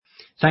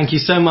Thank you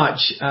so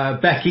much,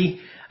 Becky,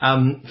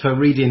 for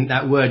reading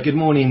that word. Good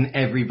morning,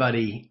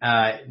 everybody.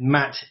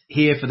 Matt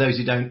here, for those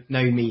who don't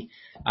know me.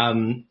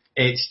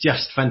 It's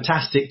just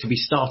fantastic to be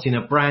starting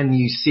a brand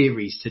new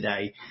series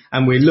today.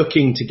 And we're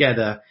looking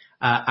together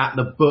at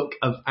the book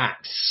of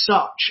Acts.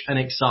 Such an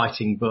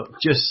exciting book,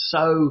 just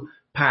so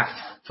packed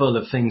full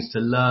of things to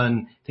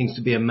learn, things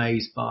to be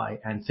amazed by,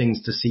 and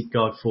things to seek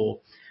God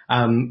for.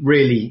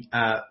 Really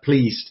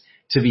pleased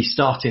to be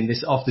starting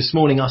this off this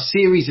morning. Our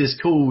series is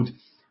called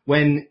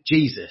When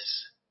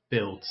Jesus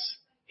Builds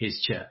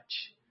His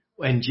Church.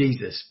 When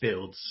Jesus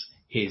builds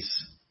His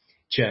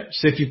church.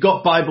 So if you've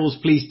got Bibles,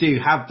 please do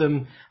have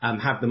them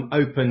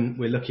open.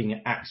 We're looking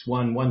at Acts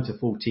 1 to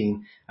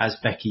 14, as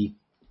Becky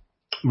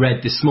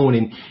read this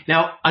morning.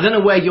 Now, I don't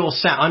know where you're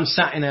sat. I'm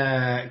sat in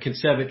a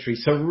conservatory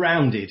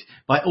surrounded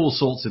by all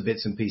sorts of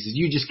bits and pieces.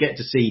 You just get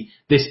to see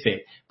this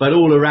bit, but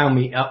all around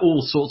me are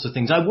all sorts of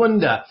things. I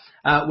wonder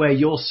where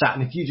you're sat,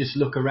 and if you just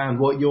look around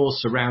what you're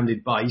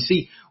surrounded by. You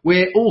see,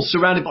 we're all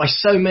surrounded by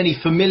so many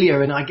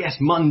familiar and I guess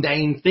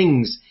mundane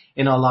things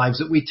in our lives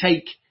that we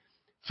take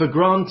for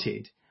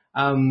granted.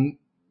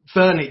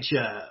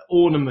 Furniture,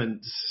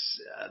 ornaments,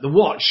 the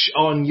watch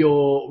on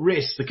your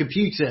wrist, the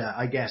computer,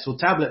 I guess, or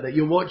tablet that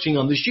you're watching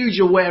on, the shoes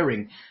you're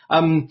wearing.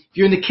 If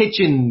you're in the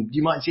kitchen,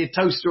 you might see a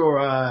toaster or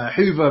a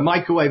Hoover, a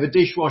microwave, a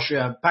dishwasher,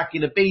 a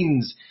packet of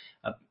beans,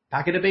 a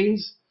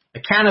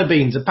can of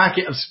beans, a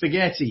packet of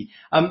spaghetti.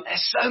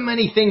 There's so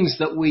many things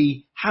that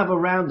we have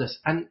around us,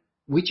 and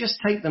we just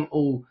take them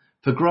all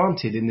for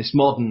granted in this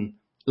modern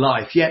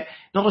life. Yet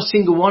not a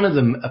single one of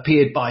them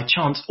appeared by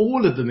chance.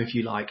 All of them, if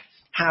you like,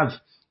 have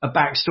a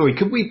backstory.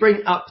 Could we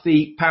bring up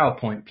the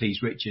PowerPoint,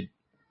 please, Richard?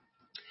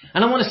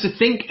 And I want us to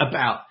think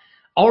about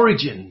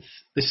origins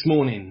this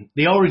morning,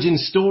 the origin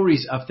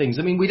stories of things.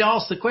 I mean, we'd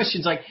ask the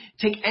questions like,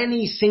 take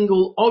any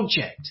single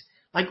object.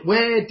 Like,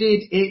 where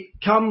did it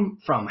come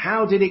from?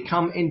 How did it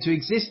come into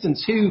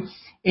existence? Who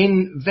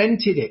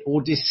invented it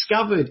or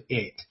discovered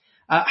it?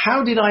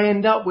 How did I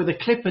end up with a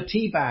Clipper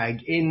tea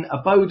bag in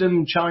a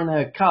Bodum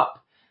China cup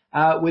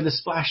with a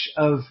splash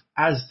of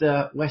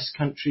Asda West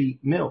Country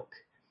milk?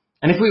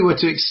 And if we were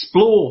to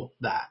explore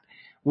that,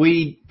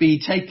 we'd be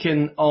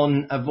taken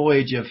on a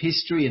voyage of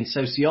history and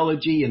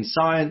sociology and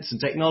science and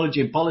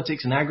technology and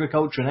politics and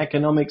agriculture and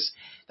economics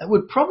that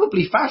would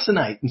probably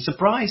fascinate and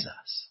surprise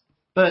us.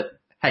 But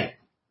hey,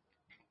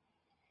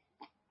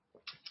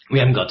 we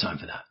haven't got time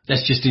for that.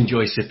 Let's just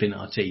enjoy sipping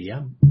our tea,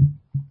 yeah?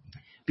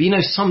 But you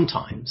know,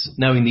 sometimes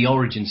knowing the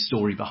origin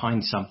story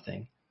behind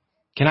something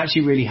can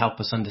actually really help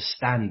us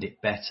understand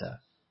it better.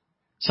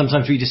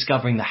 Sometimes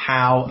rediscovering the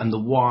how and the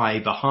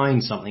why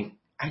behind something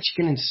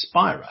actually can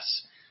inspire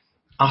us,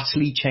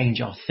 utterly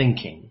change our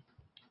thinking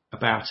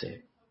about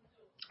it.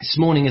 This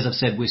morning, as I've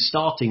said, we're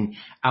starting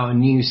our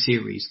new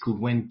series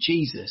called When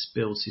Jesus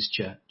Builds His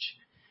Church.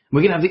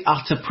 We're going to have the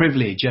utter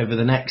privilege over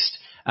the next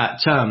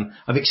term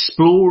of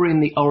exploring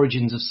the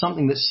origins of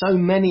something that so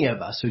many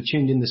of us who are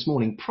tuned in this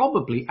morning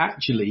probably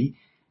actually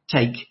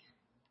take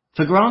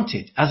for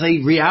granted as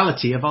a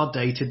reality of our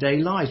day-to-day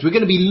lives. We're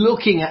going to be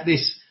looking at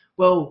this,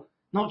 well,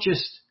 not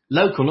just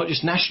local, not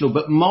just national,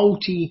 but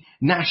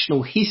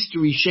multinational,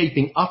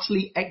 history-shaping,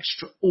 utterly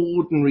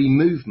extraordinary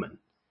movement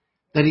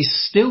that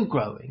is still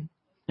growing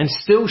and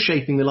still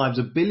shaping the lives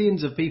of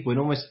billions of people in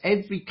almost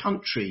every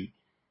country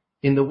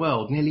in the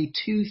world, nearly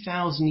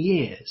 2,000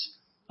 years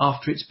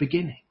after its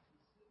beginning.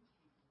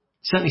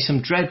 Certainly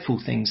some dreadful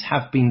things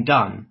have been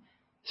done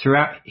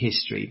throughout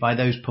history by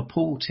those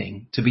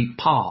purporting to be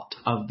part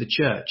of the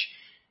church.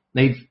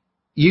 They've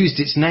used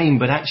its name,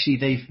 but actually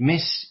they've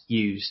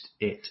misused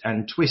it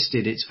and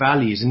twisted its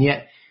values. And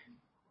yet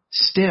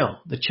still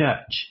the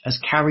church has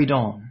carried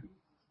on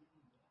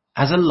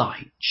as a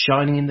light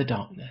shining in the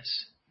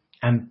darkness.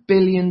 And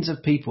billions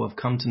of people have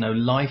come to know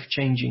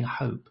life-changing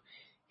hope,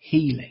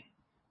 healing,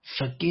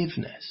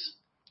 forgiveness,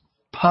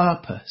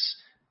 purpose,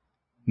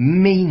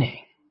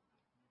 meaning,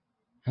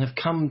 and have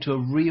come to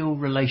a real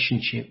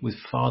relationship with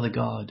Father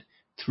God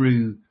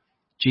through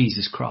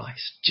Jesus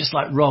Christ, just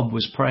like Rob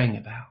was praying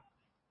about.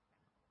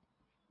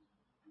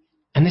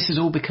 And this is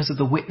all because of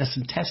the witness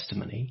and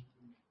testimony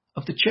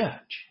of the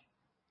church.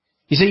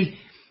 You see,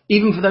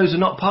 even for those who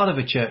are not part of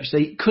a church,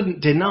 they couldn't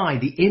deny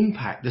the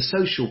impact, the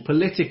social,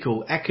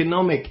 political,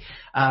 economic,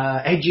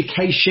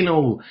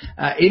 educational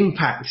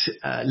impact,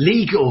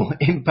 legal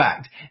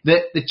impact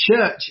that the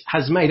church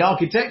has made,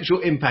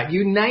 architectural impact,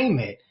 you name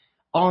it,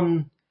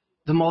 on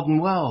the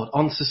modern world,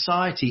 on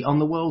society, on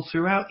the world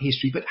throughout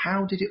history. But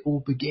how did it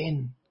all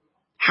begin?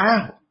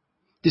 How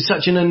did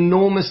such an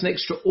enormous and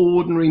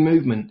extraordinary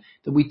movement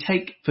that we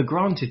take for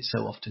granted so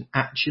often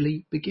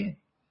actually begin?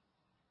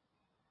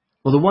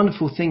 Well, the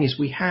wonderful thing is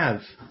we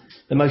have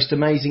the most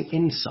amazing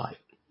insight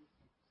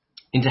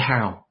into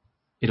how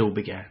it all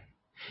began.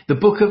 The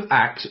book of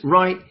Acts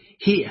right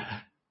here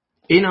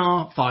in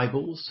our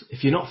Bibles.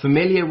 If you're not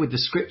familiar with the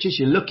scriptures,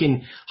 you're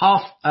looking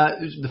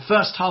the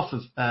first half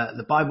of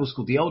the Bible is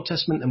called the Old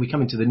Testament, and we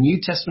come into the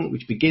New Testament,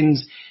 which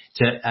begins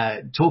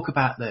to talk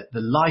about the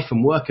life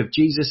and work of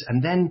Jesus.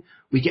 And then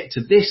we get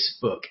to this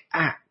book,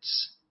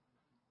 Acts.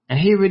 And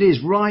here it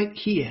is right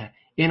here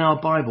in our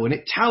Bible. And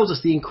it tells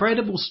us the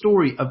incredible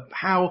story of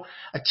how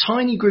a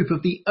tiny group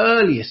of the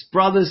earliest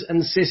brothers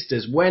and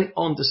sisters went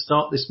on to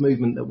start this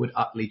movement that would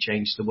utterly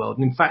change the world.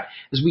 And in fact,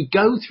 as we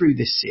go through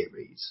this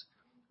series,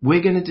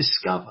 we're going to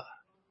discover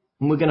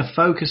and we're going to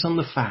focus on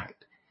the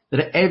fact that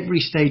at every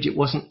stage it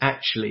wasn't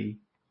actually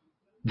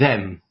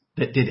them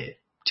that did it.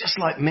 Just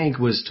like Meg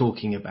was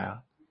talking about.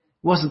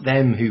 It wasn't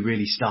them who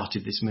really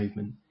started this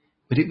movement,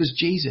 but it was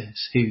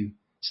Jesus who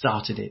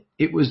started it.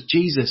 It was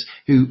Jesus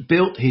who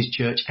built his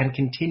church and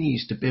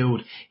continues to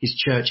build his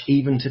church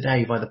even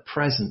today by the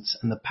presence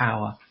and the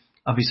power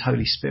of his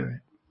Holy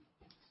Spirit.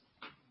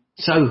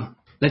 So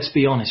let's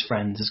be honest,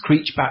 friends. As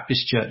Creech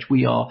Baptist Church,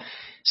 we are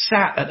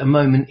sat at a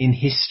moment in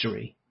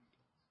history.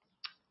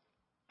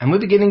 And we're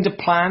beginning to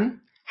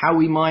plan how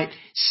we might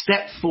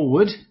step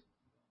forward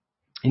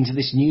into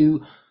this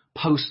new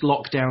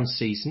post-lockdown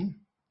season.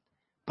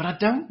 But I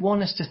don't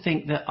want us to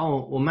think that,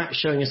 Matt's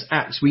showing us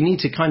Acts. We need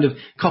to kind of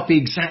copy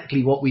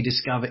exactly what we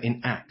discover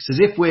in Acts, as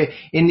if we're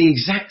in the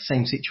exact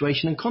same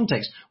situation and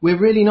context. We're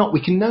really not.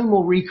 We can no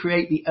more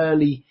recreate the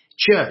early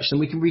church than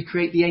we can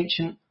recreate the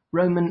ancient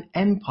Roman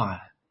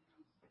Empire.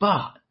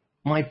 But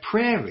my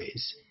prayer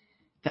is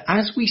that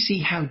as we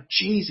see how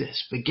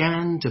Jesus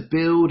began to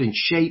build and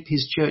shape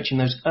his church in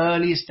those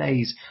earliest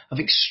days of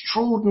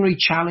extraordinary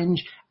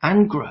challenge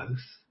and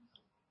growth,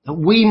 that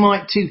we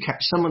might too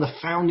catch some of the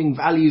founding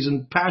values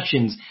and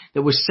passions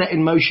that were set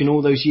in motion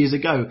all those years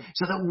ago,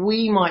 so that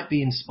we might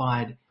be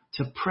inspired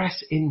to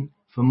press in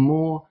for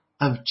more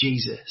of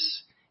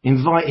Jesus.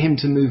 Invite him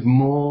to move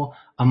more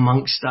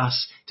amongst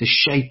us, to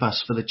shape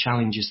us for the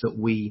challenges that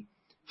we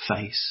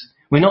face.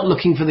 We're not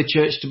looking for the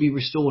church to be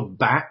restored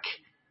back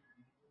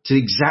to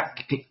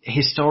exact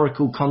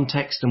historical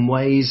context and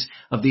ways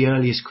of the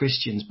earliest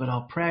Christians, but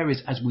our prayer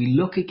is as we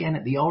look again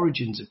at the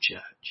origins of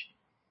church,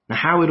 now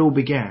how it all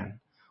began,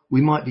 we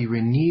might be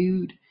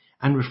renewed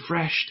and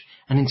refreshed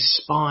and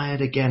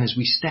inspired again as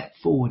we step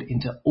forward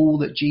into all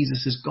that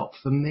Jesus has got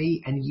for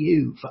me and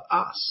you, for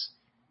us,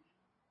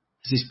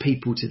 as his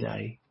people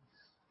today.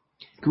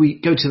 Can we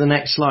go to the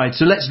next slide?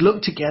 So let's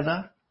look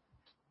together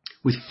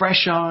with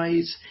fresh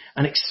eyes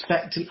and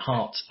expectant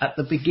hearts at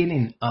the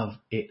beginning of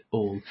it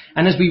all.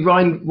 And as we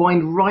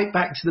wind right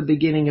back to the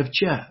beginning of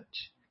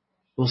church,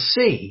 we'll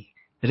see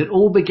that it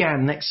all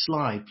began, next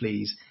slide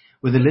please,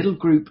 with a little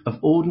group of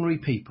ordinary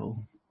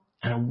people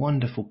and a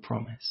wonderful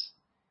promise.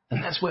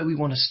 And that's where we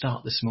want to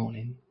start this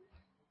morning.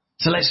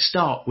 So let's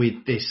start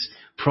with this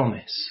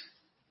promise.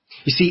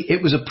 You see,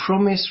 it was a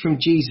promise from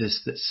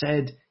Jesus that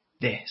said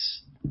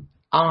this: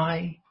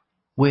 I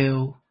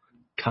will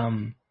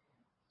come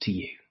to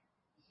you.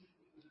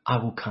 I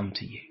will come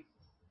to you.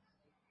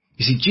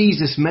 You see,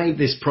 Jesus made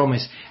this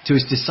promise to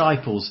his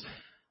disciples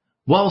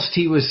whilst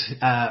he was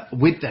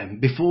with them,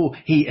 before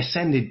he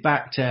ascended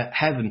back to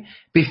heaven,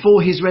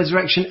 before his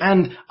resurrection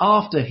and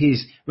after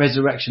his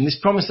resurrection. This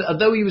promise that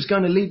although he was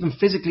going to leave them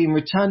physically and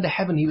return to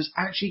heaven, he was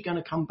actually going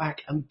to come back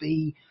and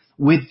be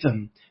with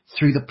them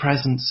through the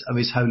presence of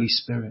his Holy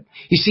Spirit.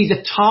 You see,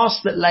 the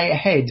task that lay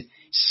ahead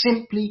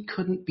simply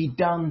couldn't be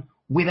done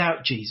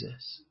without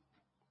Jesus.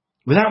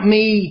 Without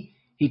me,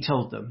 he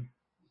told them,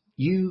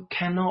 you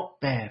cannot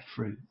bear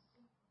fruit.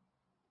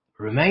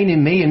 Remain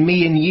in me and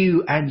me in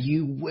you, and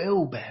you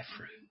will bear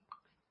fruit.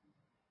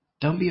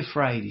 Don't be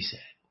afraid, he said.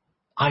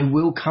 I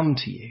will come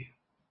to you.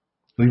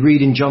 We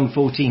read in John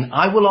 14,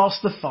 I will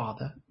ask the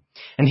Father,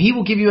 and he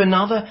will give you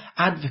another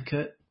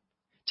advocate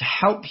to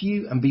help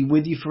you and be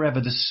with you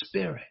forever, the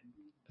Spirit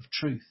of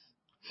truth.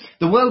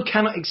 The world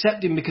cannot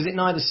accept him because it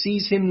neither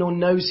sees him nor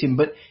knows him,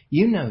 but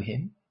you know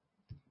him,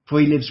 for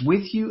he lives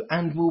with you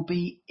and will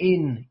be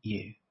in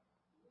you.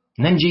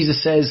 And then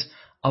Jesus says,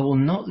 I will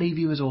not leave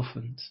you as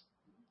orphans.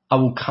 I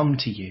will come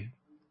to you.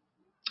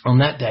 On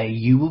that day,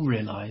 you will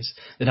realize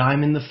that I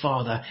am in the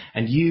Father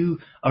and you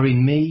are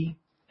in me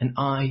and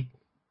I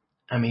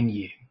am in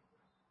you.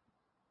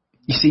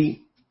 You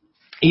see,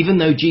 even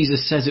though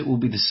Jesus says it will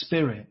be the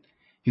Spirit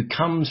who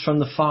comes from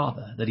the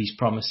Father that he's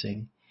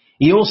promising,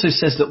 he also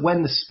says that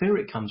when the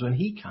Spirit comes, when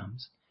he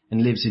comes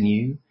and lives in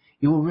you,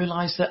 you will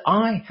realize that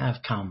I have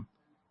come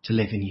to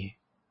live in you.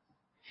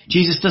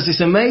 Jesus does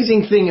this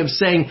amazing thing of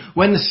saying,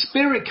 when the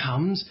Spirit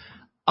comes,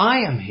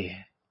 I am here.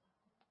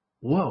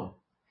 Whoa.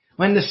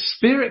 When the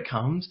Spirit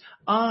comes,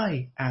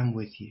 I am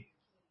with you.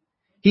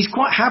 He's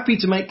quite happy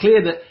to make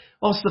clear that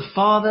whilst the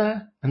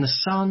Father and the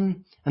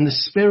Son and the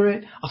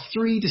Spirit are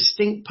three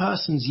distinct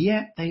persons,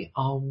 yet they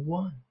are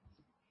one.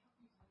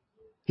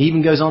 He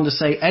even goes on to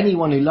say,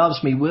 anyone who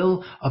loves me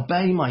will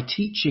obey my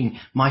teaching.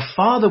 My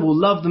Father will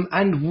love them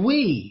and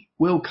we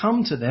will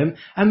come to them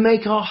and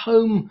make our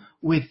home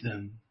with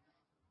them.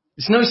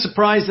 It's no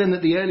surprise then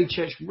that the early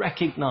church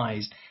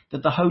recognized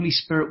that the Holy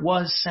Spirit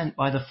was sent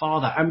by the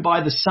Father and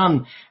by the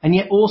Son, and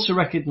yet also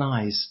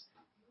recognized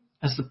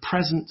as the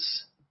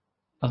presence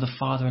of the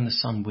Father and the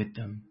Son with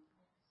them.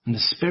 And the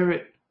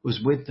Spirit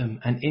was with them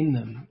and in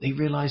them. They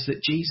realized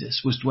that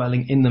Jesus was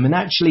dwelling in them. And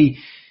actually,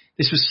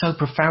 this was so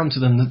profound to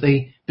them that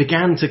they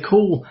began to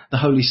call the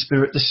Holy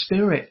Spirit the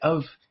Spirit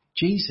of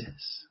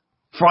Jesus.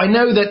 For I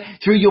know that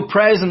through your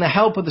prayers and the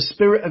help of the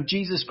Spirit of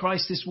Jesus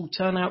Christ, this will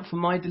turn out for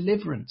my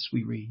deliverance,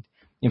 we read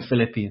in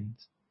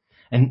Philippians.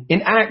 And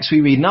in Acts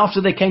we read, and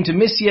after they came to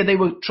Mysia, they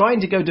were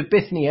trying to go to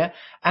Bithynia,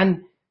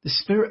 and the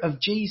Spirit of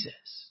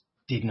Jesus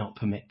did not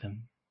permit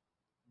them.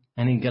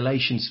 And in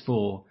Galatians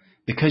 4,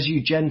 because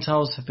you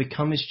Gentiles have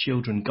become his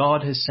children,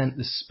 God has sent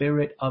the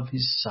Spirit of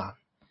his Son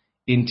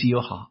into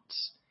your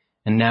hearts.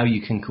 And now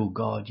you can call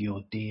God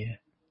your dear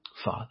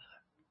Father.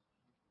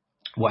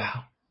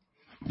 Wow.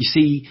 You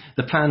see,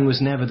 the plan was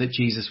never that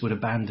Jesus would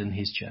abandon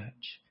his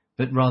church,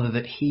 but rather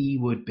that he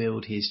would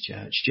build his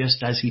church,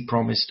 just as he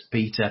promised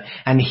Peter,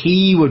 and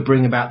he would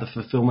bring about the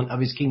fulfillment of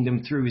his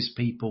kingdom through his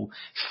people,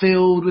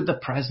 filled with the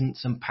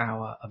presence and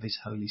power of his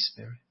Holy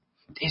Spirit.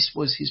 This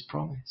was his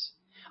promise.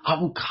 I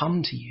will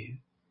come to you.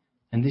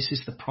 And this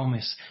is the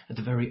promise at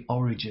the very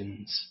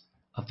origins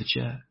of the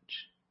church.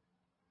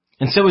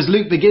 And so as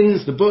Luke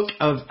begins the book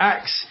of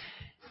Acts,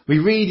 we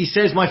read, he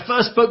says, my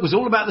first book was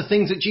all about the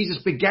things that Jesus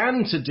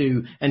began to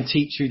do and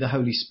teach through the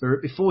Holy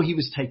Spirit before he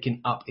was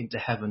taken up into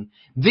heaven.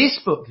 This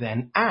book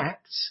then,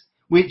 Acts,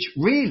 which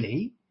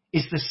really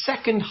is the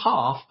second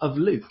half of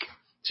Luke.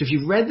 So if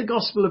you've read the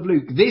Gospel of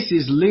Luke, this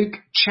is Luke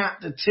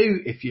chapter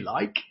 2, if you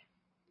like.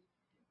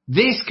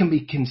 This can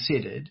be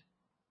considered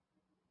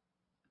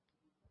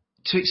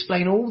to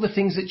explain all the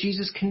things that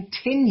Jesus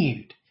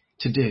continued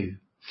to do.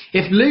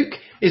 If Luke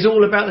is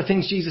all about the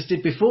things Jesus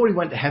did before he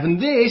went to heaven,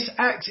 this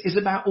Acts is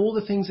about all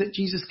the things that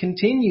Jesus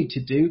continued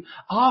to do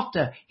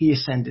after he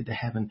ascended to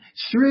heaven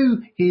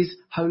through his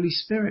Holy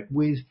Spirit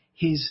with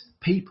his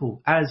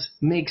people. As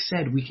Meg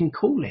said, we can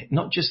call it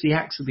not just the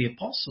Acts of the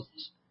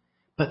Apostles,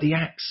 but the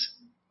Acts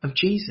of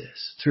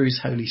Jesus through his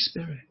Holy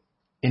Spirit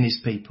in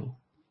his people.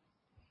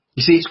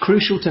 You see, it's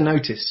crucial to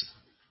notice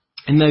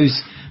in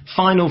those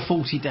final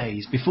 40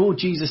 days before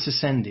Jesus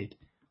ascended,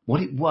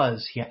 what it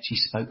was he actually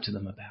spoke to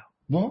them about.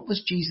 What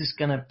was Jesus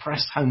going to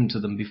press home to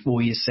them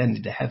before he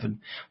ascended to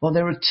heaven? Well,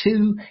 there are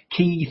two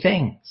key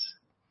things.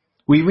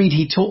 We read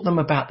he taught them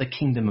about the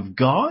kingdom of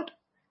God,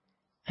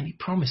 and he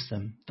promised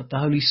them that the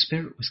Holy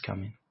Spirit was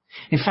coming.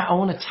 In fact, I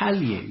want to tell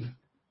you,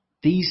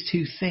 these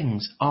two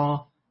things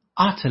are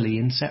utterly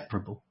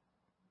inseparable.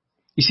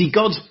 You see,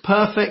 God's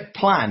perfect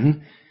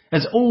plan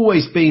has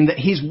always been that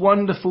his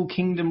wonderful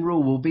kingdom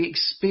rule will be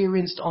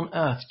experienced on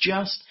earth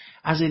just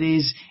as it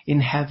is in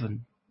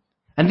heaven.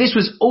 And this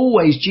was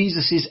always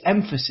Jesus'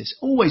 emphasis,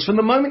 always. From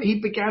the moment he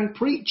began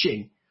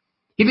preaching,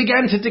 he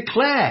began to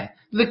declare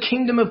the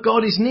kingdom of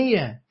God is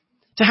near,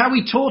 to how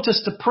he taught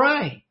us to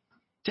pray,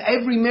 to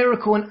every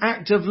miracle and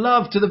act of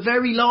love, to the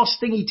very last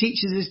thing he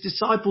teaches his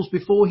disciples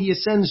before he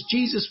ascends.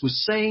 Jesus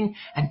was saying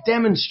and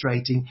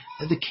demonstrating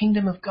that the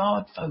kingdom of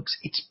God, folks,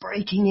 it's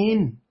breaking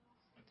in.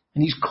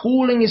 And he's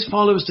calling his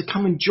followers to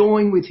come and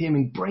join with him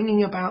in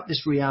bringing about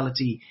this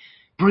reality,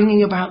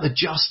 bringing about the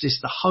justice,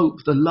 the hope,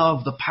 the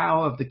love, the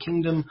power of the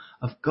kingdom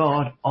of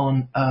God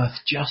on earth,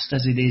 just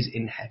as it is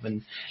in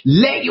heaven.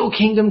 Let your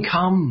kingdom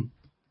come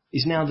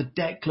is now the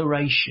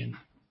declaration,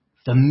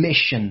 the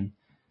mission,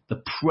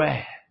 the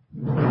prayer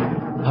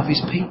of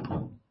his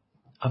people,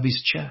 of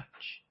his church.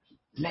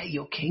 Let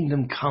your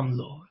kingdom come,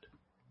 Lord.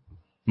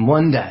 And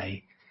one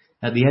day,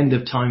 at the end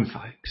of time,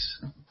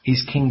 folks,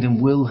 his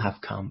kingdom will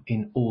have come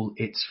in all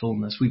its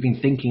fullness. We've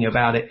been thinking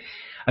about it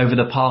over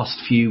the past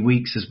few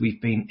weeks as we've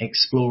been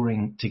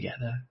exploring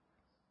together.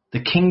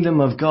 The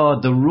kingdom of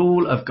God, the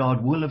rule of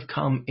God will have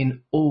come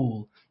in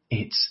all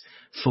its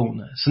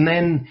fullness. And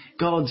then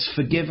God's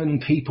forgiven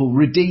people,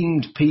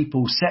 redeemed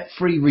people, set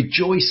free,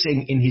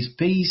 rejoicing in his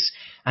peace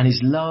and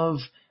his love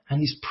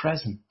and his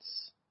presence.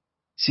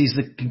 See, as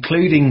the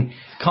concluding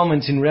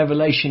comments in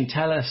Revelation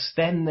tell us,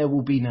 then there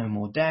will be no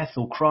more death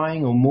or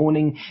crying or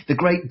mourning. The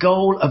great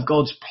goal of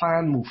God's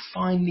plan will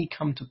finally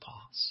come to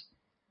pass.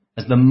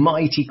 As the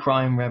mighty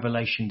cry in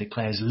Revelation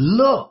declares,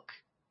 look,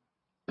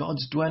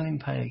 God's dwelling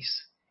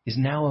place is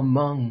now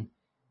among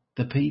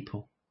the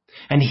people.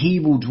 And he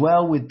will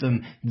dwell with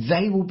them.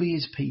 They will be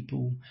his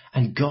people.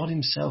 And God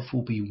himself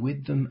will be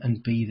with them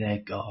and be their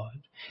God.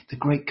 The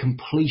great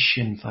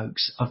completion,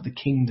 folks, of the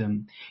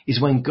kingdom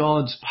is when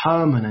God's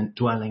permanent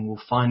dwelling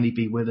will finally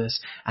be with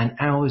us and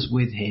ours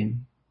with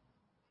him.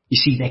 You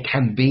see, there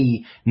can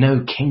be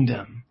no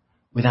kingdom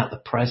without the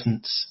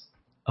presence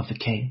of the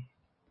King.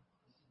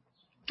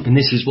 And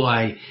this is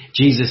why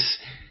Jesus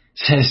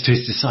says to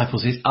his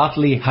disciples, it's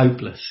utterly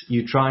hopeless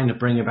you trying to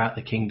bring about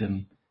the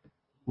kingdom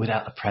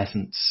without the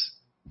presence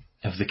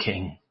of the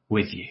King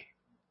with you.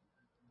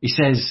 He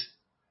says,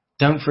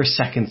 don't for a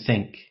second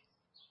think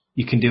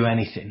you can do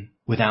anything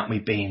without me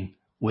being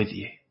with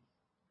you.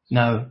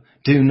 No,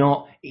 do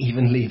not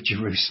even leave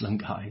Jerusalem,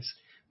 guys,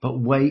 but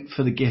wait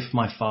for the gift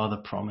my Father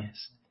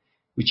promised,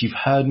 which you've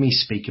heard me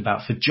speak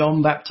about. For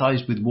John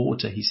baptized with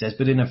water, he says,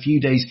 but in a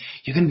few days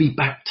you're going to be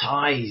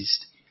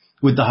baptized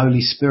with the Holy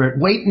Spirit.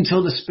 Wait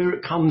until the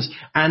Spirit comes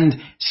and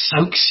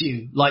soaks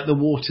you like the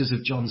waters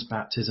of John's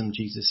baptism,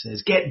 Jesus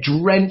says. Get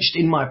drenched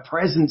in my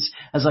presence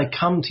as I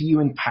come to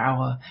you in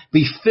power.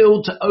 Be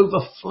filled to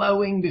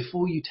overflowing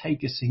before you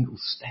take a single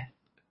step.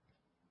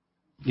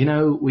 You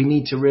know, we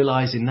need to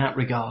realize in that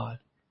regard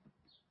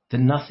that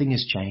nothing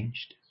has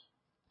changed.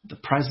 The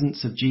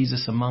presence of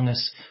Jesus among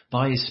us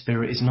by his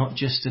Spirit is not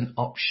just an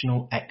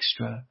optional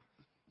extra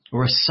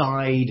or a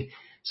side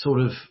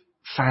sort of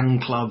fan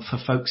club for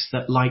folks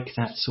that like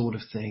that sort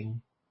of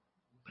thing,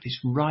 but it's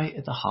right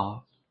at the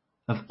heart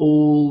of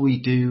all we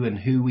do and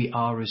who we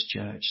are as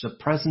church. The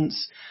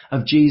presence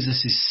of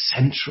Jesus is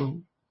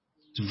central.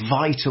 It's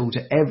vital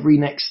to every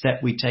next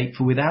step we take.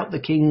 For without the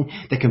King,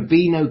 there can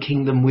be no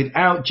kingdom.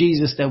 Without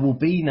Jesus, there will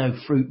be no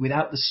fruit.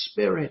 Without the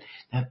Spirit,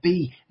 there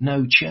be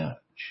no church.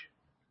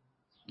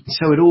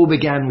 So it all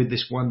began with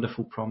this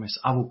wonderful promise,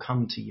 I will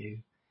come to you.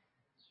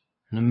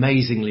 And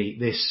amazingly,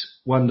 this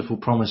wonderful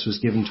promise was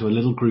given to a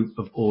little group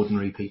of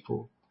ordinary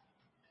people.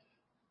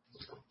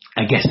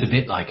 I guess a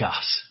bit like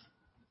us.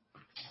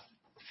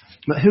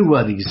 But who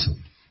were these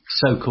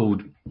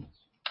so-called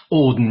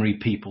ordinary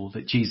people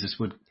that Jesus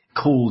would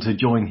call to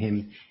join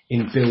him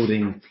in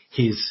building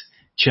his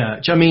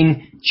church? I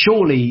mean,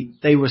 surely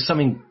they were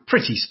something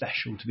pretty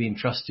special to be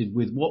entrusted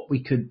with what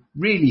we could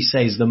really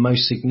say is the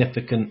most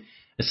significant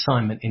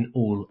assignment in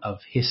all of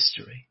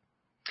history.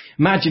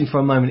 Imagine for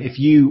a moment if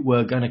you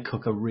were going to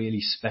cook a really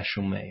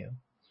special meal.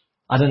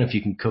 I don't know if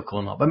you can cook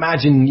or not, but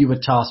imagine you were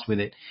tasked with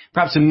it.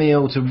 Perhaps a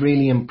meal to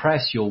really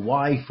impress your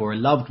wife or a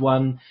loved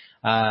one,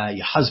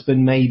 your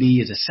husband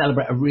maybe, to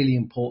celebrate a really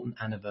important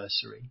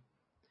anniversary.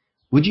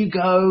 Would you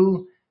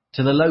go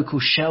to the local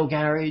Shell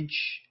garage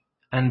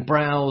and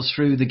browse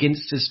through the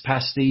Ginsters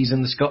pasties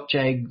and the Scotch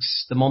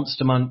eggs, the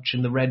Monster Munch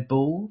and the Red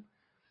Bull?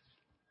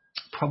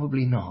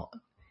 Probably not.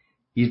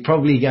 You'd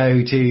probably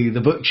go to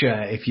the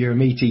butcher if you're a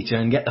meat eater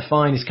and get the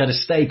finest cut of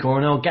steak, or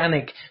an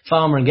organic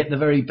farmer and get the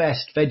very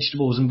best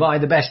vegetables and buy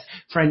the best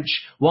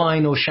French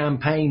wine or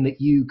champagne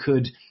that you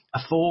could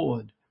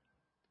afford.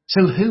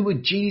 So who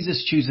would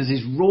Jesus choose as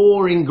his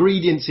raw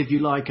ingredients, if you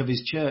like, of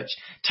his church,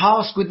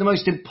 tasked with the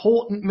most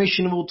important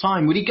mission of all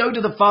time? Would he go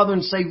to the Father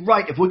and say,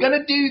 right, if we're going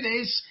to do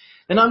this,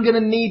 then I'm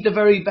going to need the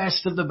very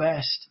best of the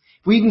best.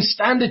 If we even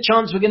stand a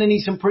chance, we're going to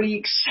need some pretty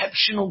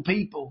exceptional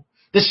people.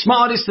 The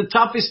smartest, the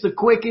toughest, the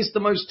quickest,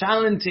 the most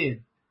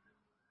talented.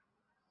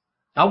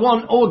 I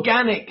want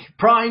organic,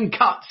 prime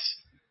cuts.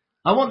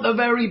 I want the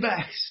very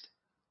best.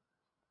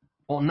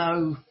 Or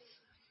no,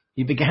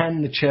 he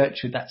began the church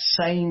with that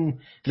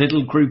same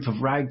little group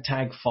of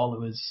ragtag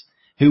followers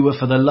who were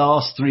for the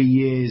last 3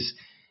 years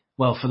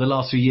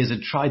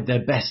had tried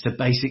their best to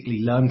basically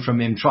learn from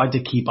him, tried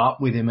to keep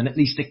up with him, and at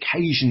least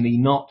occasionally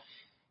not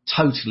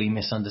totally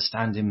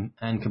misunderstand him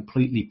and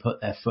completely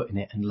put their foot in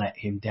it and let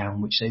him down,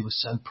 which they were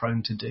so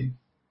prone to do.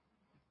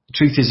 The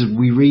truth is, as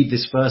we read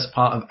this first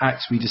part of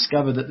Acts, we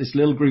discover that this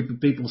little group of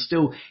people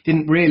still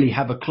didn't really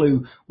have a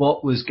clue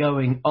what was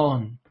going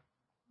on.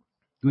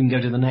 We can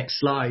go to the next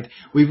slide.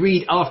 We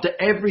read, after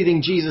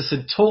everything Jesus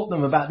had taught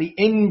them about the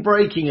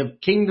inbreaking of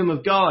kingdom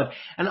of God,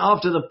 and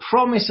after the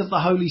promise of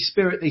the Holy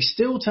Spirit, they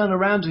still turn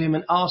around to him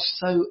and ask,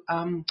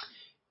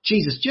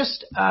 Jesus,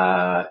 just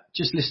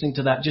listening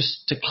to that,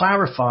 just to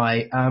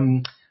clarify,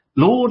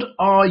 Lord,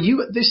 are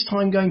you at this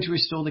time going to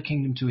restore the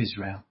kingdom to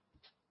Israel?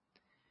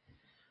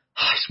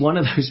 It's one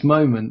of those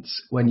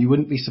moments when you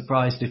wouldn't be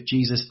surprised if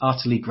Jesus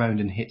utterly groaned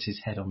and hit his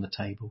head on the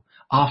table.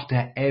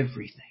 After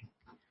everything.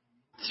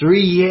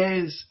 3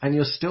 years and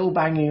you're still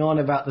banging on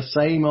about the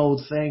same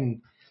old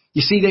thing.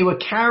 You see, they were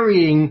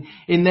carrying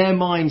in their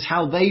minds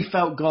how they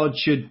felt God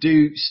should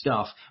do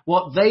stuff,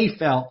 what they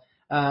felt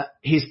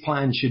his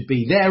plan should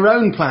be, their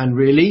own plan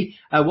really,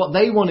 what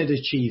they wanted to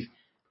achieve.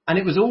 And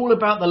it was all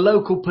about the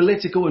local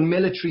political and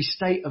military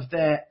state of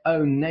their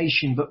own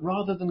nation. But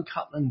rather than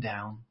cut them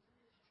down,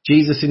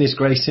 Jesus in his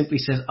grace simply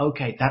says,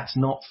 okay, that's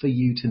not for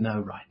you to know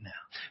right now.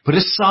 Put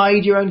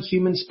aside your own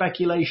human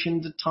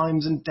speculations at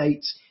times and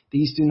dates.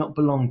 These do not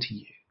belong to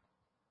you.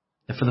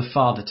 They're for the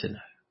Father to know.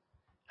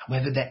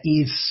 However, there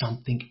is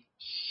something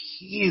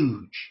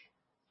huge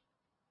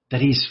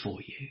that is for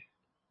you.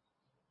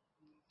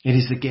 It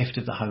is the gift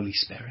of the Holy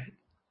Spirit.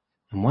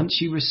 And once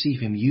you receive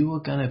him, you are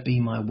going to be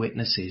my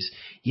witnesses.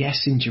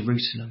 Yes, in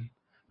Jerusalem,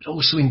 but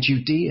also in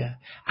Judea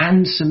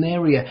and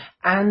Samaria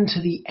and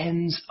to the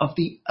ends of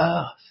the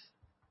earth.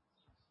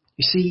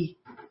 You see,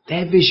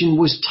 their vision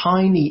was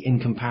tiny in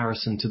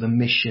comparison to the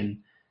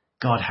mission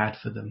God had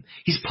for them.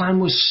 His plan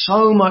was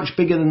so much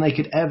bigger than they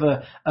could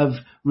ever have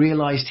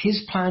realized.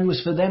 His plan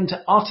was for them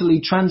to utterly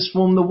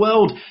transform the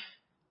world.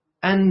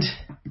 And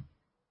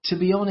to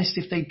be honest,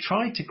 if they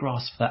tried to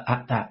grasp that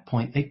at that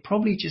point, they'd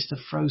probably just have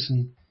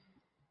frozen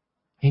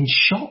in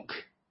shock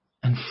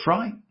and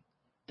fright.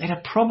 They'd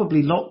have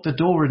probably locked the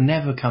door and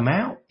never come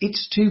out.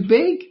 It's too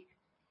big.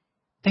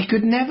 They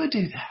could never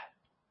do that.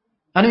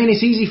 I mean,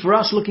 it's easy for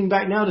us looking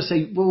back now to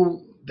say,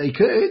 well, they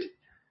could.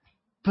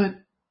 But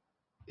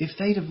if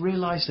they'd have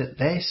realized that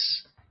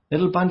this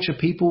little bunch of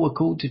people were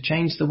called to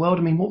change the world,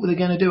 I mean, what were they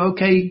going to do?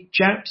 Okay,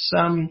 chaps,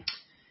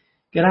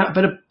 get out a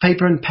bit of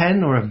paper and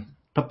pen or a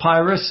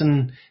papyrus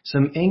and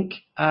some ink,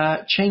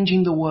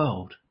 changing the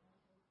world.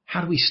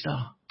 How do we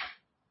start?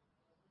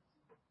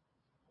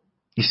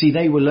 You see,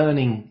 they were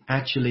learning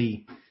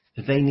actually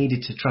that they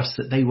needed to trust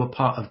that they were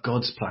part of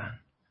God's plan.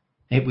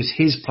 It was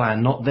his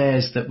plan, not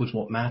theirs, that was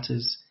what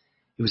matters.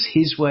 It was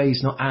his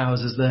ways, not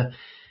ours, as the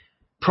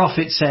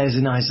prophet says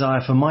in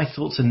Isaiah, for my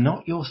thoughts are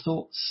not your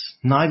thoughts,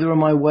 neither are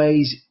my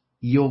ways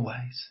your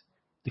ways,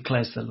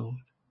 declares the Lord.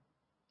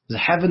 The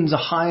heavens are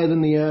higher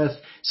than the earth,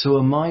 so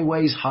are my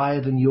ways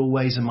higher than your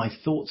ways, and my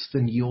thoughts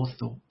than your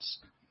thoughts.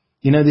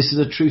 You know, this is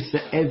a truth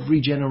that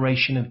every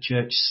generation of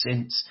church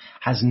since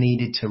has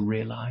needed to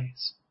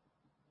realize.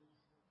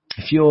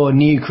 If you're a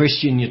new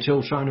Christian, you're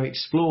still trying to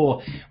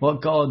explore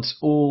what God's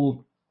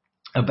all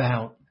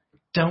about,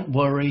 don't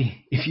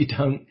worry if you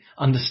don't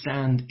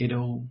understand it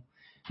all.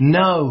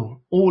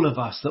 Know, all of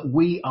us, that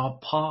we are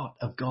part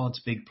of God's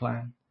big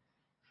plan.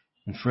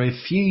 And for a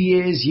few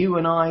years, you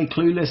and I,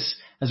 clueless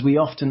as we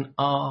often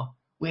are,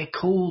 we're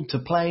called to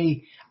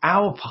play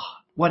our part,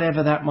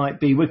 whatever that might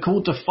be. We're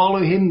called to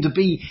follow him, to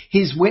be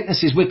his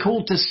witnesses. We're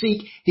called to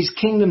seek his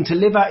kingdom, to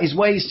live out his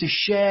ways, to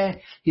share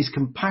his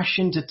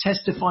compassion, to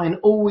testify in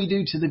all we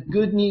do to the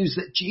good news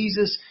that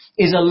Jesus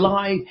is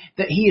alive,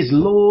 that he is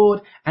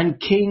Lord and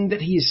King,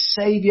 that he is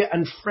Savior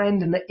and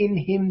friend, and that in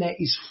him there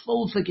is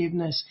full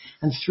forgiveness,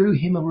 and through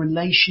him a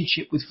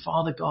relationship with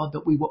Father God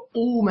that we were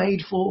all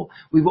made for,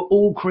 we were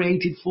all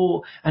created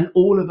for, and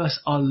all of us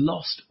are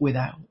lost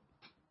without.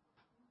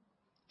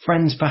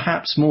 Friends,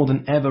 perhaps more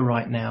than ever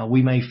right now,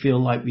 we may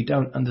feel like we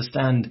don't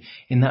understand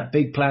in that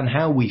big plan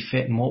how we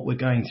fit and what we're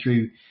going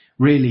through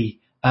really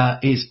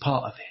is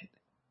part of it.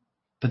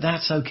 But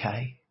that's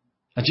okay.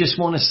 I just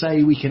want to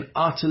say we can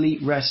utterly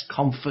rest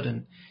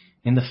confident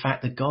in the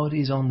fact that God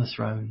is on the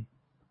throne.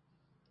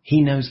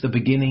 He knows the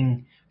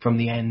beginning from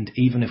the end,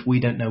 even if we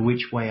don't know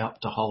which way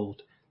up to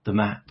hold the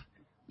map.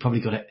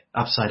 Probably got it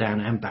upside down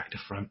and back to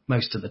front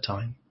most of the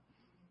time.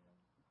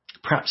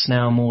 Perhaps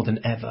now more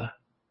than ever,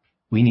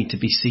 we need to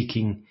be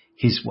seeking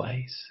his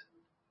ways,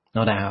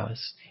 not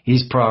ours,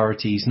 his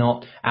priorities,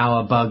 not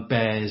our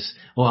bugbears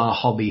or our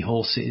hobby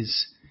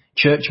horses.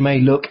 Church may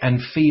look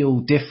and feel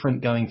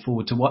different going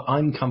forward to what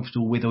I'm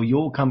comfortable with or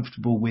you're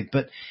comfortable with,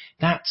 but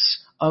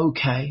that's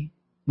okay.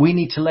 We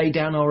need to lay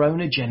down our own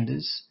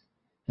agendas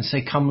and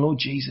say, come Lord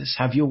Jesus,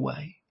 have your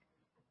way.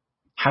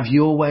 Have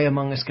your way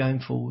among us going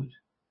forward.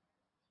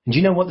 And do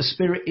you know what? The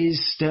Spirit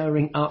is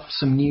stirring up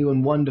some new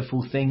and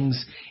wonderful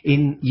things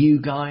in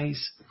you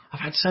guys. I've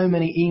had so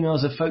many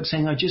emails of folks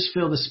saying, I just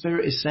feel the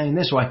Spirit is saying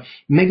this, or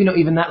maybe not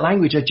even that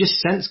language. I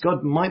just sense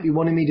God might be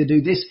wanting me to do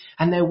this.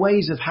 And there are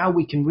ways of how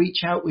we can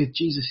reach out with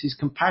Jesus'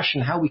 compassion,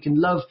 how we can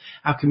love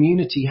our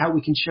community, how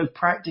we can show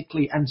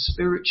practically and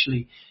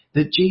spiritually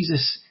that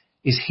Jesus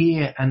is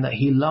here and that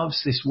he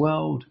loves this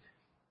world,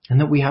 and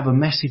that we have a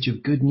message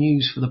of good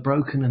news for the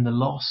broken and the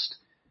lost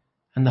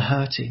and the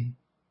hurting.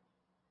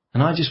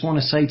 And I just want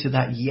to say to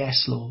that,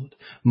 yes, Lord,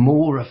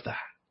 more of that.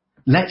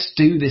 Let's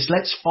do this.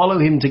 Let's follow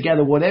him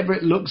together, whatever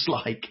it looks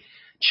like.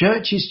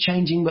 Church is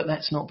changing, but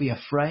let's not be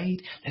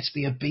afraid. Let's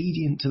be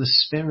obedient to the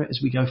Spirit as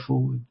we go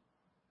forward.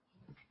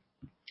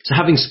 So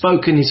having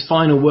spoken his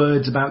final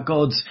words about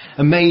God's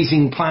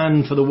amazing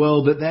plan for the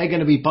world that they're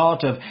going to be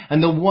part of,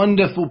 and the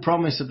wonderful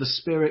promise of the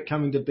Spirit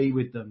coming to be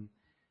with them,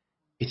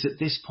 it's at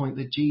this point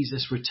that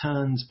Jesus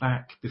returns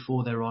back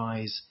before their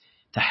eyes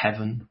to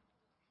heaven.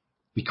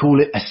 We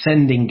call it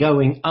ascending,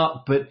 going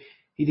up, but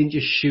he didn't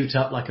just shoot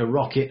up like a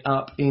rocket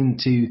up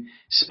into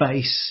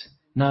space.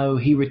 No,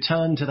 he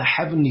returned to the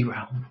heavenly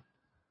realm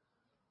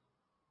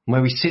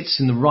where he sits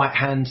in the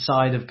right-hand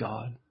side of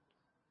God,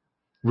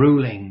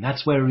 ruling.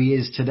 That's where he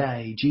is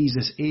today.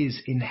 Jesus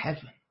is in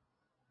heaven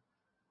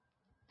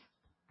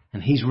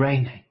and he's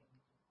reigning.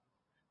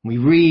 We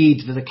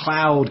read that a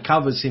cloud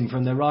covers him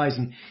from their eyes,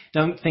 and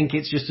don't think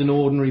it's just an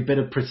ordinary bit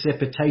of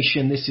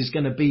precipitation. This is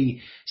going to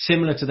be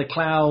similar to the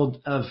cloud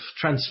of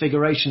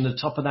transfiguration, the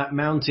top of that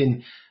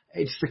mountain.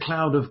 It's the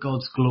cloud of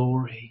God's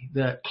glory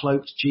that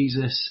cloaked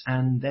Jesus,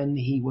 and then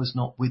he was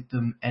not with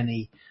them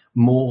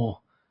anymore.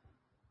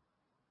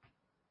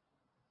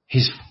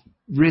 His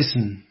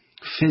risen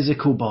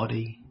physical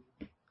body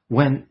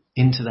went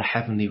into the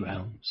heavenly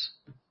realms,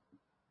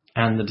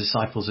 and the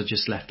disciples are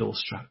just left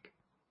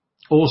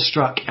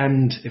awestruck,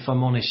 and if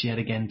I'm honest, yet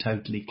again,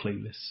 totally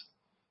clueless.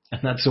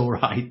 And that's all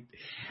right.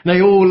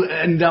 They all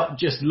end up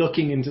just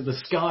looking into the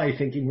sky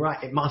thinking,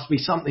 right, it must be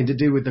something to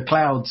do with the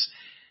clouds.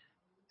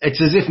 It's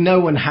as if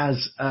no one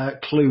has a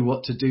clue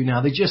what to do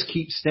now. They just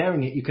keep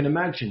staring at you. You can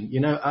imagine,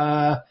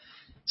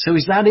 so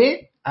is that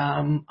it?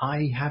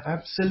 I have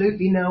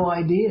absolutely no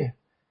idea.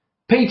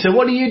 Peter,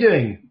 what are you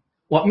doing?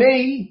 What,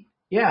 me?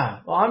 Yeah,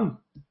 well, I'm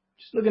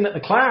just looking at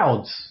the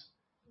clouds.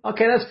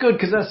 Okay, that's good,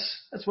 because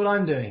that's what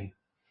I'm doing.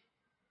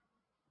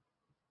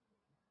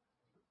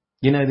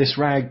 This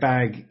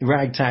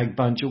ragtag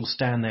bunch all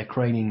stand there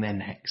craning their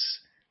necks.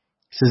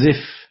 It's as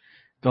if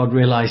God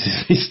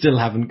realizes they still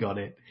haven't got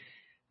it.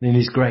 And in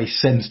his grace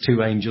sends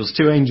two angels.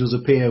 Two angels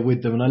appear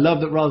with them. And I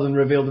love that rather than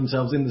reveal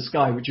themselves in the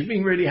sky, which have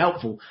been really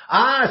helpful.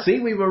 See,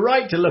 we were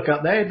right to look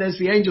up there. There's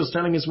the angels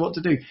telling us what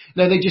to do.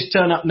 No, they just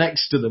turn up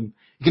next to them.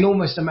 You can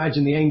almost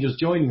imagine the angels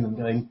joining them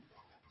going,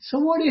 so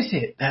what is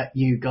it that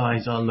you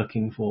guys are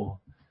looking for?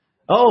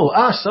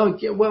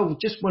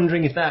 Just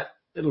wondering if that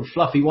little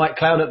fluffy white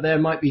cloud up there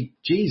might be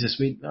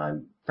Jesus.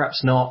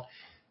 Perhaps not.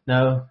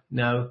 No.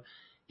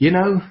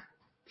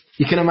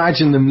 You can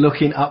imagine them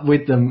looking up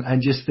with them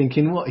and just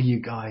thinking, what are you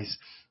guys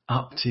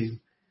up to?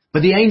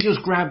 But the angels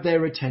grab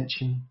their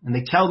attention and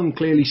they tell them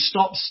clearly,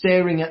 stop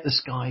staring at the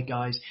sky,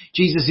 guys.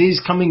 Jesus is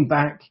coming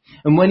back.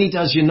 And when he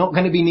does, you're not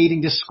going to be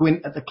needing to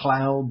squint at the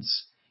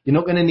clouds. You're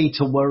not going to need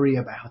to worry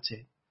about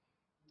it.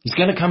 He's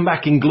going to come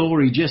back in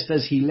glory just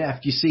as he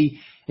left. You see,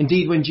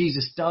 indeed, when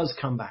Jesus does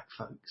come back,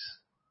 folks,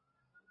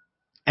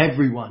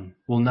 everyone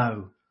will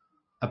know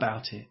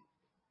about it.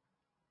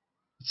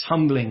 It's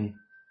humbling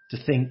to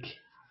think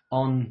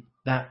on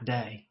that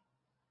day,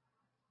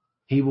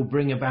 he will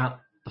bring about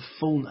the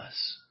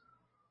fullness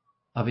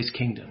of his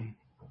kingdom.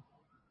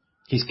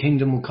 His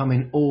kingdom will come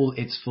in all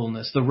its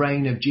fullness. The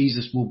reign of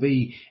Jesus will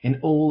be in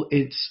all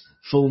its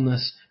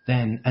fullness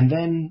then. And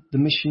then the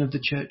mission of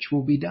the church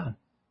will be done.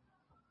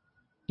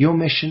 Your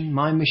mission,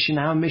 my mission,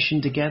 our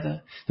mission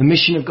together, the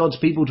mission of God's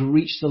people to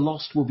reach the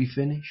lost will be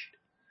finished.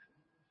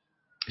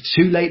 It's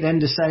too late then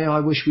to say, oh, I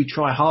wish we'd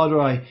try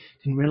harder. I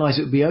didn't realize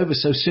it would be over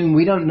so soon.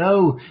 We don't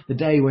know the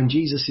day when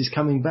Jesus is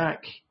coming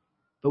back,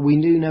 but we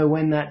do know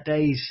when that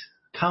day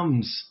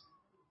comes,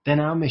 then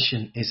our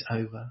mission is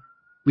over.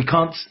 We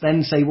can't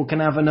then say, well, can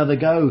I have another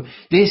go?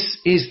 This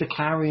is the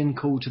clarion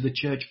call to the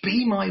church.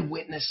 Be my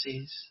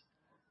witnesses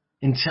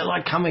until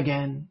I come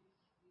again.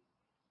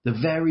 The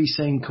very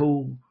same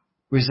call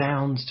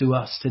resounds to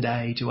us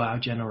today, to our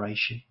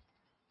generation.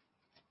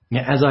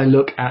 Yet as I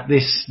look at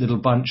this little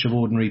bunch of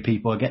ordinary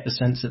people, I get the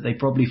sense that they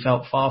probably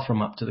felt far from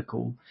up to the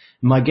call.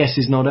 My guess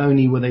is not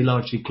only were they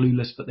largely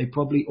clueless, but they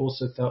probably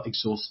also felt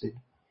exhausted.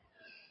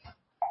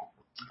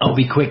 I'll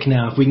be quick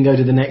now. If we can go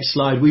to the next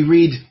slide. We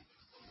read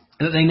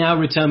that they now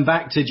return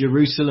back to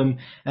Jerusalem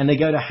and they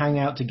go to hang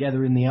out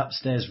together in the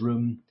upstairs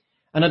room.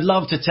 And I'd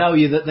love to tell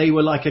you that they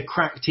were like a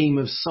crack team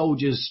of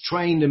soldiers,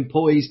 trained and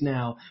poised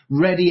now,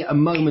 ready at a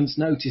moment's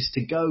notice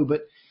to go,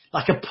 but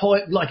like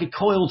a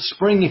coiled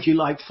spring, if you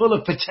like, full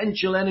of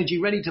potential energy,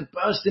 ready to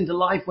burst into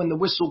life when the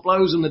whistle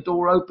blows and the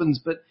door opens.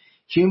 But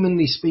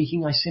humanly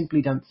speaking, I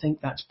simply don't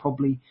think that's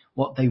probably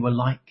what they were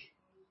like.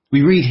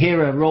 We read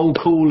here a roll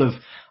call of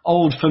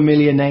old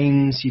familiar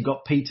names. You've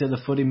got Peter,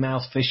 the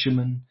foot-in-mouth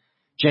fisherman,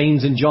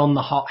 James and John,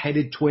 the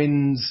hot-headed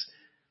twins,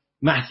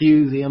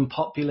 Matthew, the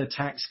unpopular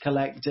tax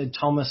collector,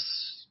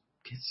 Thomas,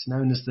 it's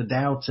known as the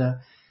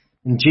doubter,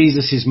 and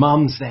Jesus'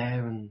 mum's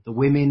there, and the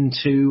women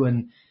too,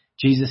 and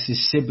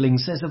Jesus'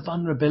 siblings. There's a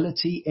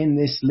vulnerability in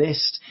this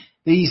list.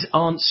 These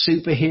aren't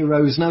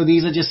superheroes. No,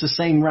 these are just the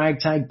same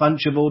ragtag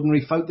bunch of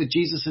ordinary folk that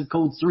Jesus had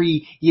called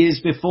 3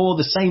 years before,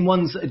 the same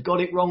ones that had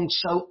got it wrong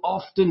so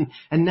often.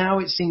 And now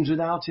it seems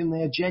without him,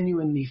 they are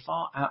genuinely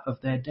far out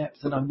of their depth.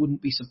 And I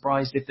wouldn't be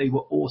surprised if they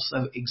were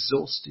also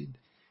exhausted.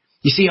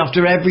 You see,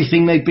 after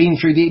everything they've been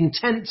through, the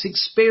intense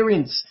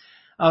experience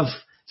of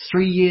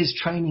 3 years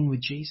training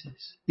with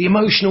Jesus, the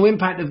emotional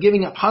impact of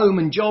giving up home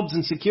and jobs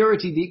and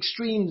security, the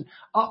extreme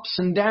ups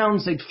and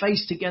downs they'd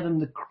faced together,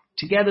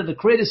 the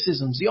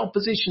criticisms, the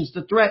oppositions,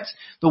 the threats,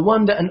 the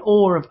wonder and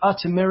awe of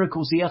utter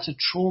miracles, the utter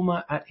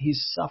trauma at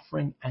his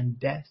suffering and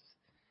death,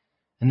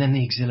 and then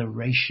the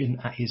exhilaration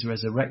at his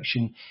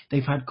resurrection.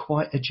 They've had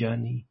quite a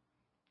journey,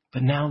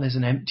 but now there's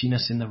an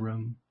emptiness in the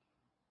room.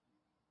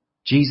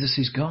 Jesus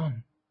is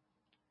gone.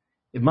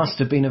 It must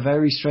have been a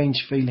very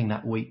strange feeling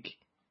that week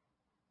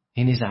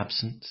in his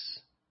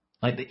absence,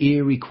 like the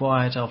eerie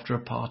quiet after a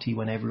party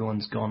when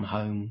everyone's gone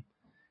home,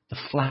 the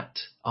flat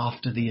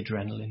after the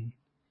adrenaline.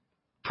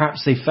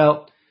 Perhaps they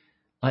felt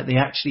like they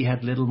actually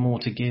had little more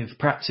to give.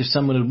 Perhaps if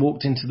someone had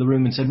walked into the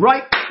room and said,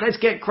 right, let's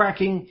get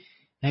cracking,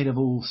 they'd have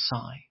all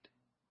sighed.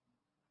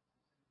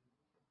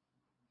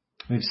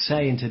 We'd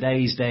say in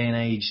today's day and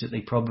age that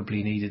they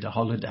probably needed a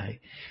holiday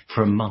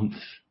for a month,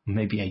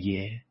 maybe a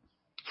year.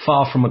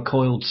 Far from a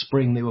coiled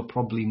spring, they were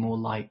probably more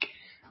like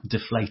a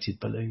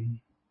deflated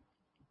balloon.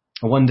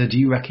 I wonder, do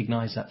you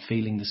recognize that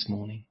feeling this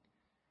morning?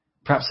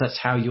 Perhaps that's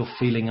how you're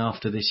feeling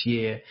after this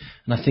year,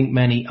 and I think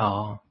many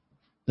are.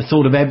 The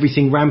thought of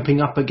everything ramping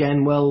up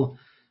again, well,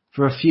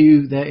 for a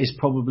few there is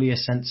probably a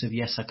sense of,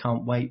 yes, I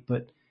can't wait,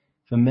 but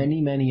for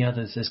many, many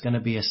others there's going to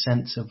be a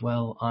sense of,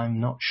 well, I'm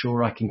not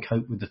sure I can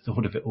cope with the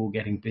thought of it all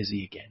getting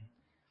busy again.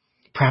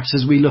 Perhaps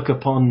as we look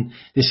upon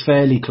this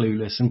fairly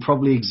clueless and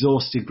probably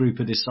exhausted group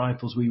of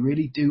disciples, we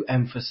really do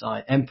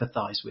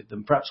empathize with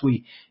them. Perhaps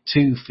we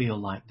too feel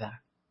like that.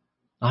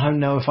 I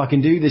don't know if I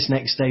can do this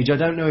next stage. I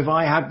don't know if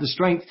I have the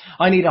strength.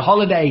 I need a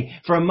holiday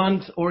for a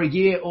month or a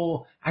year,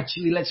 or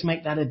actually let's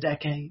make that a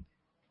decade.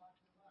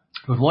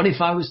 But what if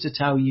I was to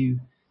tell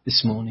you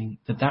this morning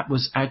that that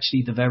was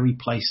actually the very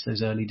place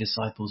those early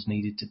disciples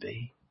needed to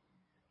be?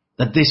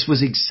 That this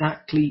was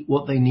exactly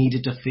what they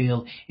needed to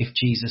feel if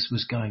Jesus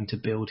was going to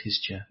build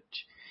his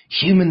church.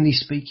 Humanly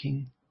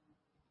speaking,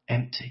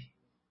 empty,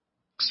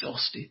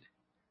 exhausted,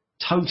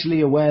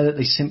 totally aware that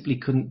they simply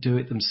couldn't do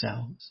it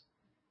themselves.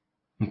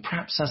 And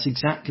perhaps that's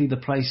exactly the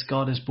place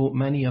God has brought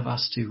many of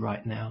us to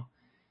right now.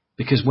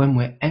 Because when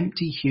we're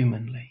empty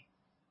humanly,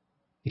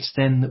 it's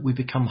then that we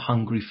become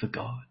hungry for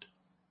God.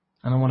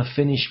 And I want to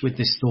finish with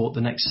this thought. The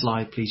next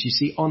slide, please. You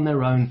see, on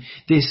their own,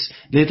 this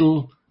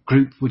little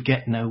group would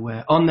get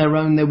nowhere. On their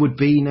own, there would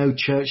be no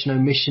church, no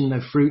mission,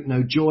 no fruit,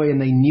 no joy,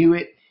 and they knew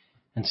it.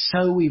 And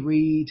so we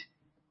read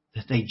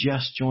that they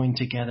just joined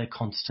together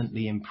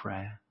constantly in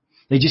prayer.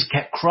 They just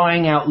kept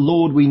crying out,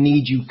 Lord, we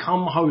need you.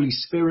 Come, Holy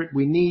Spirit,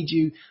 we need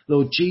you.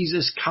 Lord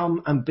Jesus,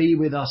 come and be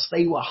with us.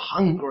 They were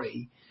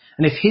hungry.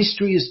 And if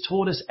history has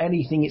taught us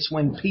anything, it's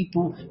when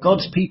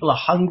God's people are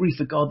hungry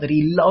for God, that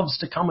he loves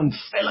to come and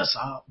fill us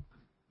up.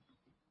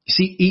 You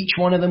see, each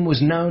one of them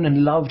was known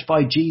and loved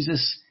by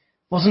Jesus.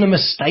 It wasn't a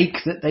mistake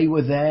that they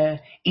were there.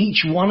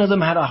 Each one of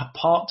them had a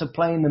part to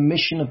play in the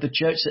mission of the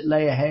church that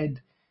lay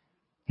ahead.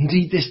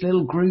 Indeed, this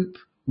little group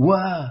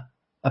were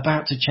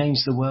about to change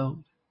the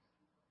world.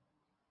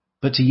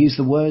 But to use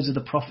the words of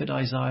the prophet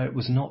Isaiah, it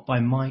was not by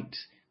might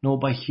nor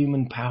by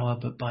human power,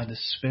 but by the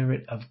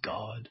Spirit of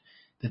God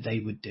that they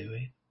would do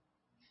it.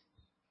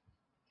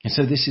 And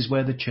so this is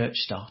where the church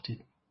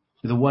started,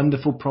 with a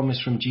wonderful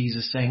promise from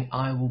Jesus saying,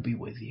 I will be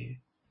with you.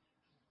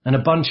 And a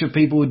bunch of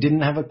people who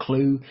didn't have a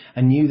clue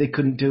and knew they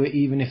couldn't do it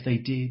even if they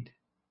did.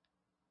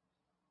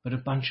 But a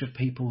bunch of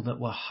people that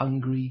were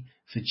hungry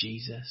for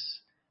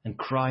Jesus and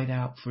cried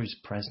out for his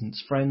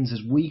presence. Friends,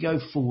 as we go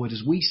forward,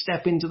 as we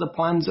step into the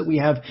plans that we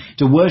have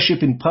to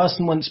worship in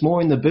person once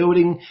more in the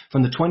building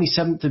from the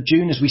 27th of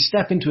June, as we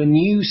step into a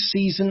new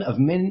season of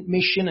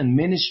mission and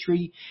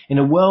ministry in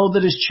a world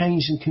that has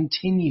changed and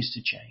continues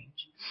to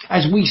change,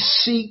 as we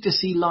seek to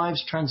see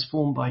lives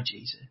transformed by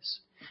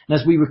Jesus, and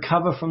as we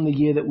recover from the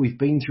year that we've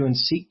been through and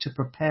seek to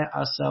prepare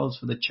ourselves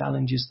for the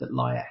challenges that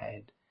lie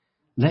ahead,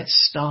 let's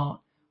start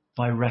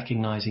by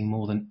recognizing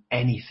more than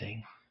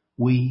anything,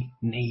 we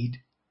need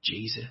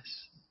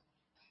Jesus.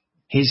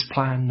 His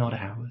plan, not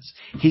ours.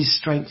 His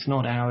strength,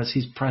 not ours.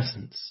 His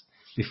presence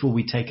before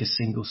we take a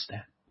single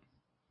step.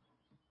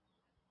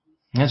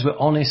 As we're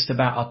honest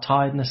about our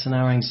tiredness and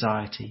our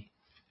anxiety,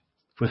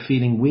 if we're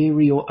feeling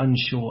weary or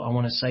unsure, I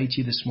want to say to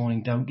you this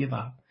morning, don't give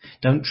up.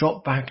 Don't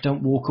drop back.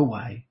 Don't walk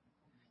away.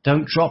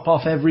 Don't drop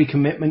off every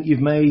commitment you've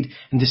made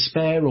and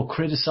despair or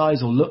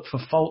criticize or look for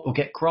fault or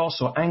get cross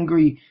or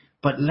angry.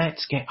 But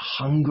let's get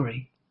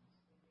hungry.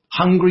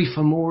 Hungry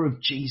for more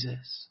of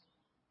Jesus.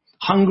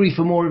 Hungry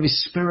for more of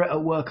his Spirit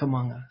at work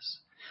among us.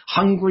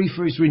 Hungry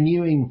for his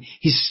renewing,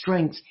 his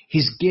strength,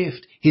 his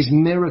gift, his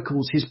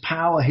miracles, his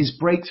power, his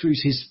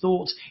breakthroughs, his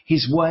thoughts,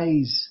 his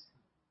ways.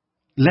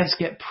 Let's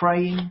get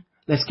praying.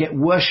 Let's get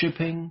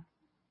worshiping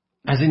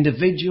as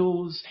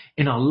individuals,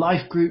 in our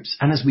life groups,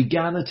 and as we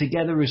gather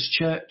together as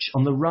church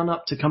on the run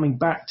up to coming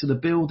back to the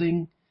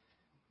building.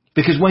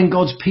 Because when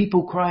God's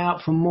people cry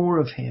out for more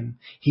of him,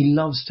 he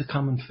loves to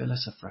come and fill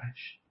us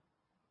afresh.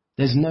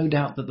 There's no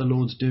doubt that the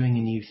Lord's doing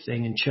a new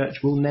thing, and church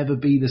will never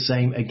be the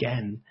same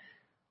again.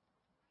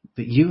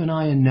 But you and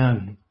I are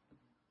known.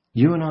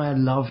 You and I are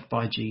loved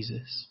by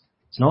Jesus.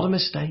 It's not a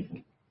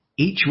mistake.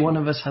 Each one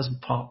of us has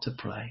a part to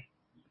play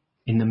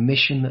in the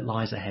mission that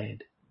lies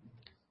ahead.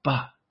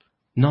 But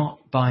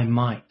not by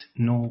might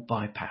nor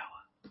by power,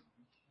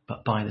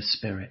 but by the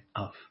Spirit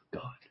of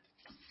God.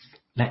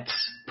 Let's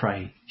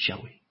pray,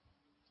 shall we?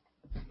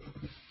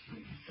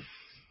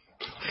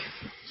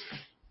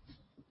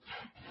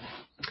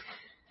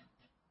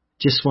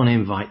 Just want to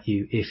invite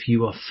you, if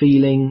you are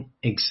feeling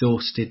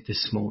exhausted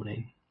this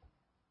morning,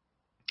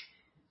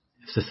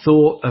 if the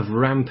thought of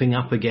ramping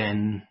up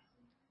again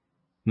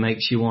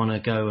makes you want to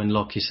go and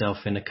lock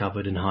yourself in a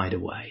cupboard and hide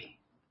away,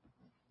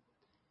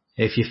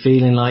 if you're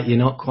feeling like you're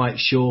not quite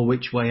sure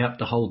which way up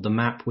to hold the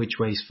map, which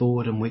way's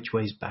forward and which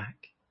way's back,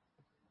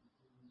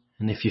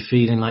 and if you're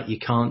feeling like you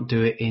can't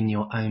do it in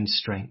your own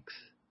strength,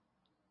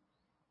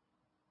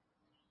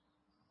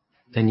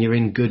 then you're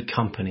in good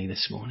company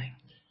this morning.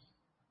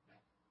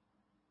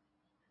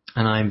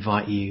 And I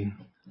invite you,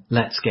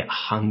 let's get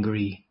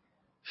hungry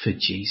for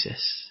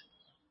Jesus.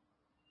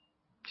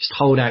 Just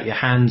hold out your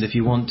hands if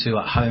you want to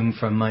at home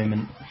for a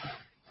moment.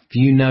 If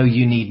you know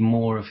you need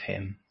more of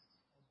him,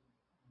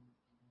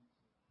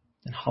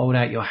 then hold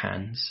out your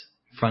hands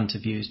in front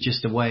of you as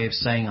just a way of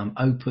saying, I'm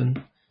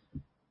open.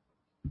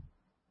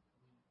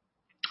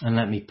 And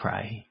let me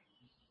pray.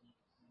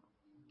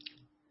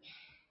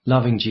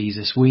 Loving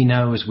Jesus, we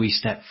know as we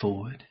step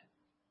forward,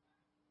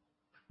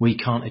 we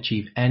can't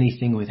achieve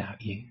anything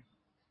without you.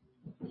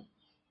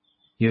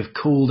 You have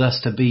called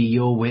us to be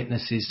your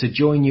witnesses, to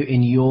join you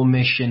in your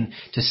mission,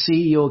 to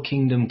see your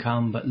kingdom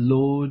come. But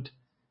Lord,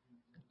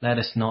 let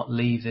us not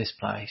leave this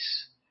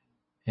place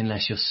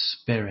unless your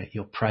Spirit,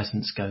 your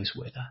presence goes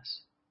with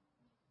us.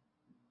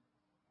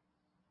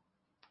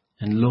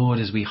 And Lord,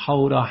 as we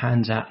hold our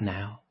hands out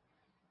now,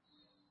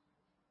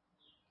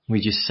 we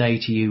just say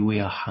to you, we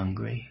are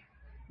hungry.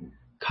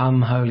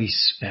 Come, Holy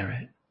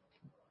Spirit.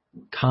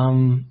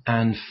 Come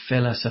and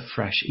fill us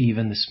afresh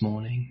even this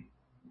morning.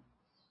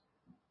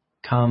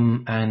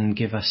 Come and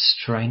give us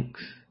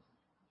strength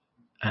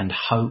and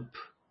hope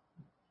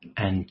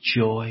and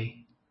joy.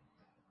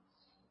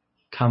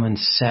 Come and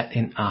set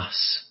in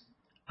us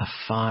a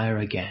fire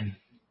again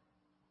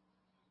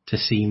to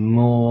see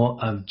more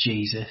of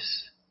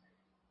Jesus,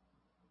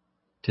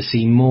 to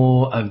see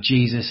more of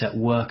Jesus at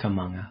work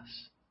among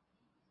us.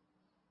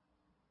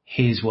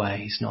 His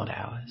ways, not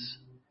ours.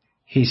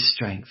 His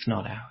strength,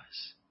 not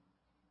ours.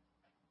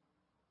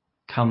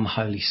 Come,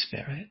 Holy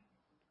Spirit,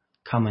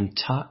 come and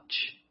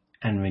touch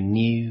and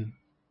renew.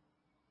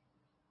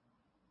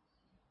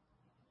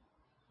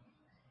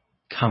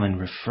 Come and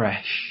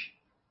refresh.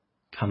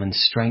 Come and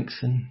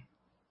strengthen.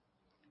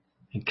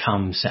 And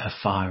come set a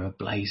fire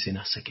ablaze in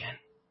us again.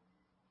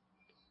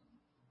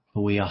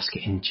 For we ask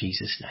it in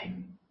Jesus'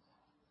 name.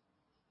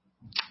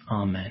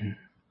 Amen.